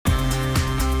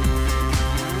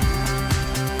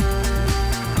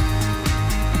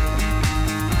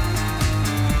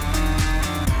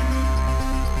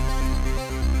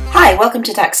welcome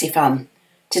to Dachsy Fun.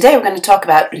 Today we're going to talk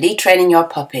about lead training your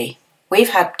puppy. We've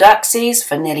had Dachsies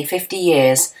for nearly 50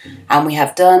 years and we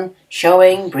have done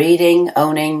showing, breeding,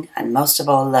 owning and most of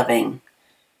all loving.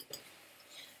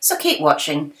 So keep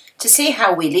watching to see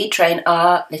how we lead train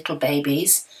our little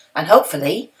babies and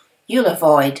hopefully you'll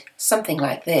avoid something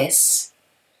like this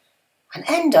and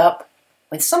end up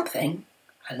with something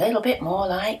a little bit more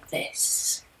like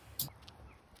this.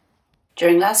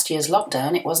 During last year's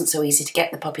lockdown, it wasn't so easy to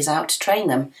get the puppies out to train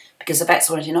them because the vets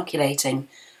weren't inoculating.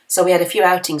 So we had a few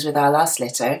outings with our last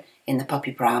litter in the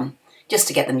puppy pram just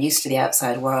to get them used to the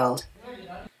outside world.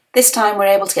 This time we're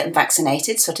able to get them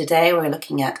vaccinated, so today we're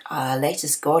looking at our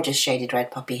latest gorgeous shaded red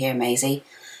puppy here, Maisie.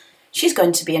 She's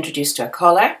going to be introduced to a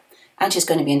collar and she's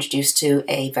going to be introduced to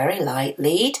a very light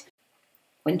lead.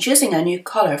 When choosing a new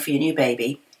collar for your new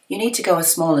baby, you need to go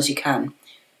as small as you can.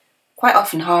 Quite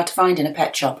often hard to find in a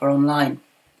pet shop or online.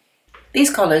 These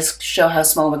collars show how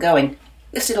small we're going.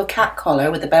 This little cat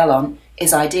collar with the bell on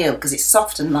is ideal because it's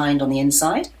soft and lined on the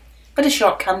inside, but a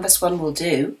short canvas one will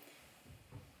do.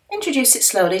 Introduce it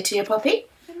slowly to your puppy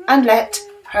and let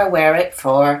her wear it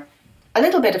for a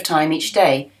little bit of time each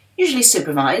day, usually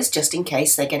supervised just in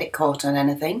case they get it caught on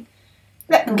anything.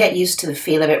 Let them get used to the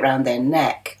feel of it round their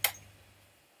neck.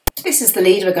 This is the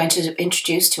lead we're going to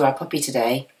introduce to our puppy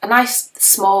today, a nice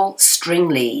small string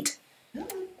lead.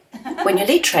 When you're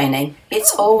lead training,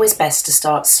 it's always best to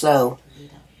start slow.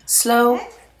 Slow,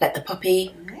 let the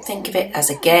puppy think of it as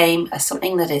a game, as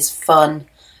something that is fun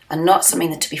and not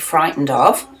something that to be frightened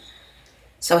of.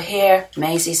 So here,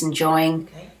 Maisie's enjoying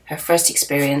her first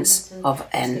experience of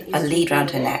a lead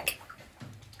round her neck.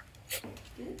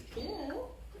 Good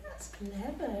girl, that's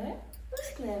clever,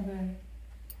 that's clever.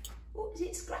 Oh, is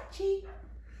it scratchy?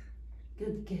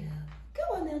 Good girl.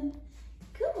 Go on then.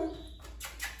 Come on.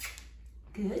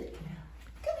 Good girl.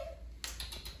 Come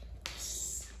in.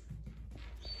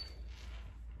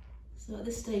 So at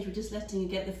this stage we're just letting her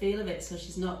get the feel of it so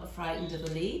she's not frightened of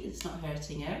the lead. It's not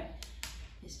hurting her.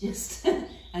 It's just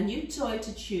a new toy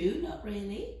to chew, not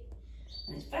really.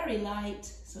 And it's very light,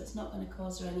 so it's not going to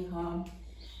cause her any harm.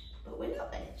 But we're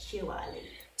not going to chew our lead.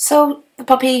 So the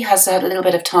puppy has had a little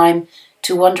bit of time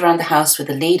to wander around the house with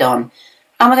the lead on.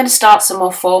 And we're going to start some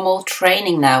more formal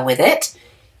training now with it,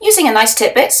 using a nice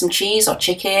tidbit, some cheese or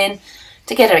chicken,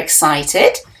 to get her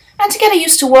excited and to get her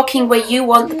used to walking where you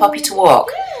want the puppy to walk.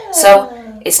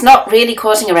 So it's not really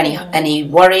causing her any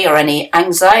worry or any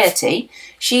anxiety.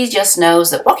 She just knows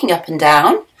that walking up and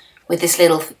down with this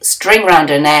little string round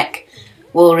her neck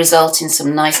will result in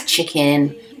some nice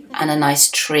chicken and a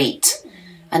nice treat.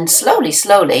 And slowly,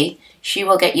 slowly, she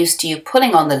will get used to you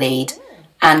pulling on the lead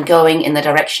and going in the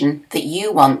direction that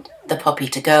you want the puppy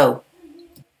to go.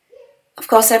 Of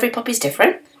course, every puppy's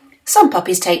different. Some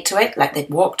puppies take to it like they've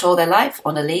walked all their life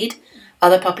on a lead.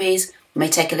 Other puppies may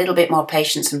take a little bit more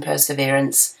patience and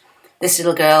perseverance. This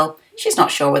little girl, she's not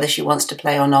sure whether she wants to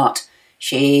play or not.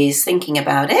 She's thinking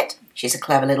about it. She's a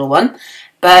clever little one.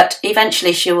 But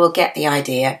eventually she will get the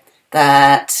idea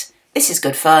that this is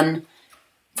good fun.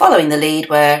 Following the lead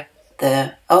where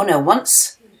the owner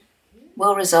wants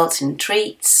will result in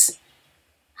treats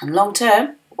and long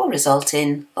term will result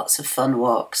in lots of fun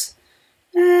walks.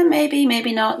 Maybe,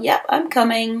 maybe not. Yep, I'm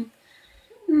coming.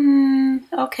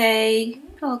 Okay,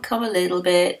 I'll come a little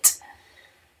bit.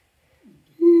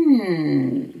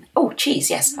 Oh, cheese,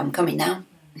 yes, I'm coming now.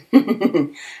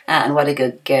 And what a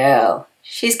good girl.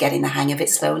 She's getting the hang of it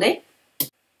slowly.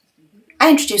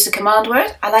 I introduce a command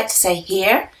word. I like to say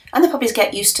here, and the puppies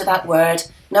get used to that word,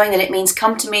 knowing that it means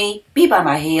come to me, be by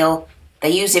my heel. They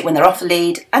use it when they're off the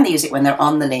lead and they use it when they're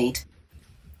on the lead.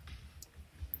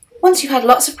 Once you've had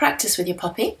lots of practice with your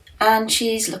puppy and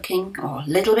she's looking a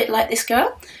little bit like this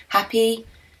girl, happy,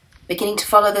 beginning to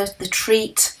follow the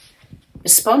treat,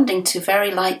 responding to very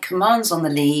light commands on the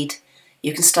lead,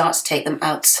 you can start to take them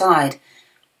outside.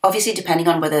 Obviously depending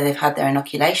on whether they've had their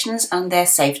inoculations and they're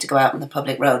safe to go out on the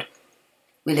public road.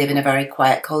 We live in a very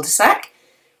quiet cul-de-sac,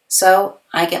 so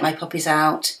I get my puppies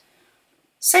out.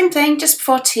 Same thing, just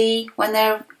before tea, when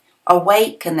they're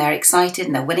awake and they're excited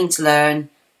and they're willing to learn.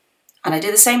 And I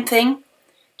do the same thing,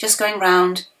 just going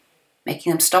round, making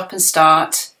them stop and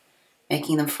start,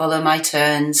 making them follow my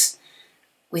turns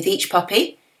with each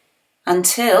puppy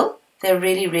until they're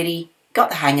really, really got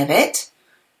the hang of it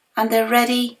and they're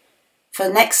ready for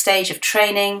the next stage of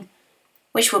training,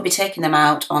 which will be taking them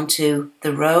out onto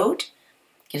the road,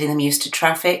 getting them used to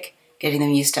traffic, getting them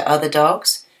used to other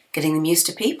dogs, getting them used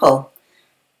to people.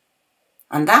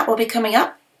 And that will be coming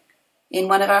up in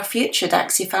one of our future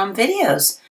Dachsy Fam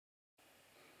videos.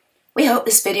 We hope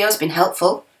this video has been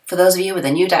helpful for those of you with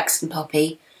a new Dachshund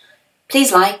puppy.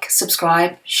 Please like,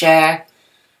 subscribe, share,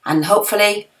 And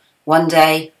hopefully, one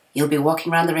day, you'll be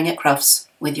walking around the ring at Crufts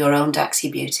with your own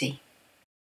Dachshund beauty.